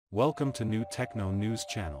Welcome to New Techno News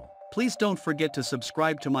Channel. Please don't forget to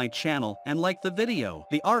subscribe to my channel and like the video.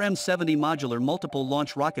 The RM-70 modular multiple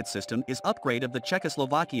launch rocket system is upgrade of the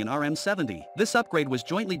Czechoslovakian RM-70. This upgrade was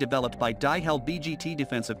jointly developed by Die Held BGT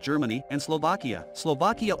Defense of Germany and Slovakia.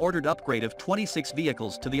 Slovakia ordered upgrade of 26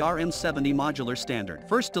 vehicles to the RM-70 modular standard.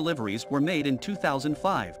 First deliveries were made in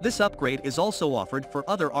 2005. This upgrade is also offered for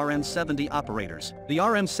other RM-70 operators. The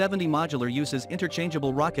RM-70 modular uses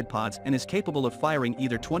interchangeable rocket pods and is capable of firing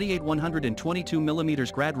either 28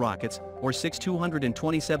 122mm Grad rockets or 6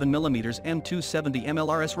 227mm M270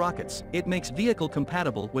 MLRS rockets. It makes vehicle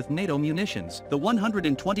compatible with NATO munitions. The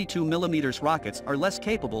 122mm rockets are less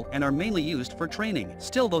capable and are mainly used for training.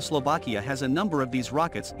 Still, though, Slovakia has a number of these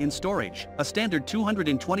rockets in storage. A standard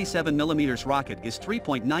 227mm rocket is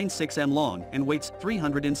 3.96 m long and weighs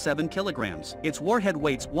 307 kilograms. Its warhead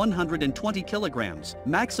weighs 120 kilograms.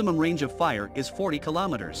 Maximum range of fire is 40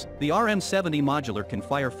 kilometers. The RM-70 modular can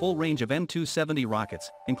fire full range of M270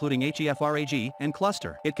 rockets, including HEFRAG and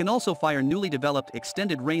cluster. It can also fire newly developed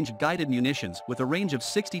extended-range guided munitions with a range of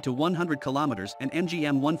 60 to 100 kilometers and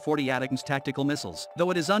MGM-140 ATACMS tactical missiles,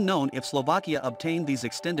 though it is unknown if Slovakia obtained these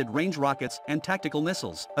extended-range rockets and tactical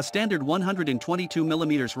missiles. A standard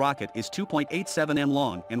 122mm rocket is 2.87 m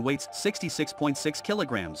long and weighs 66.6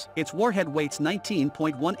 kilograms. Its warhead weighs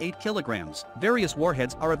 19.18 kilograms. Various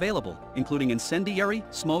warheads are available, including incendiary,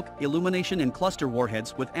 smoke, illumination and cluster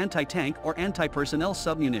warheads with anti-tank or anti-personnel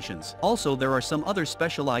submunitions. Also, there are some other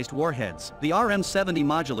specialized warheads. The RM-70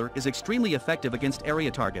 modular is extremely effective against area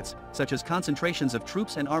targets, such as concentrations of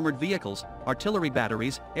troops and armored vehicles, artillery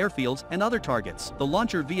batteries, airfields, and other targets. The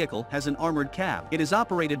launcher vehicle has an armored cab. It is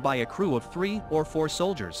operated by a crew of 3 or 4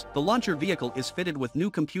 soldiers. The launcher vehicle is fitted with new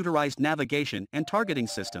computerized navigation and targeting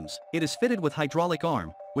systems. It is fitted with hydraulic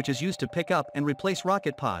arm, which is used to pick up and replace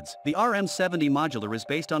rocket pods. The RM-70 modular is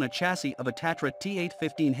based on a chassis of a Tatra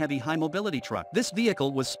T815 heavy high-mobility truck. This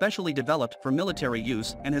vehicle was specially developed for military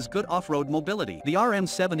use and has good off-road mobility. The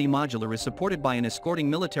RM-70 modular is supported by an escorting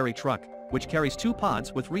military truck, which carries 2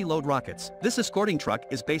 pods with reload rockets. This escorting truck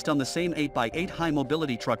is based on the same 8x8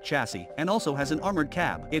 high-mobility truck chassis and also has an armored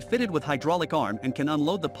cab. It fitted with hydraulic arm and can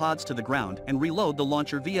unload the pods to the ground and reload the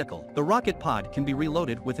launcher vehicle. The rocket pod can be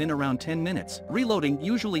reloaded within around 10 minutes. Reloading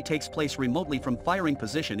usually takes place remotely from firing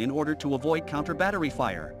position in order to avoid counter-battery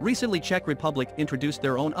fire. Recently, Czech Republic introduced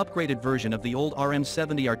their own upgraded version of the old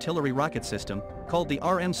RM-70 artillery rocket system, called the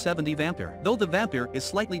RM-70 Vampir. Though the Vampir is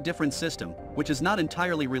slightly different system, which is not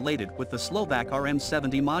entirely related with the Slovak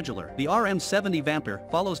RM-70 modular. The RM-70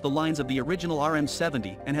 Vampir follows the lines of the original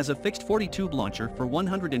RM-70 and has a fixed 40-tube launcher for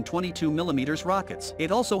 122mm rockets.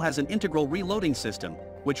 It also has an integral reloading system,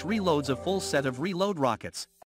 which reloads a full set of reload rockets.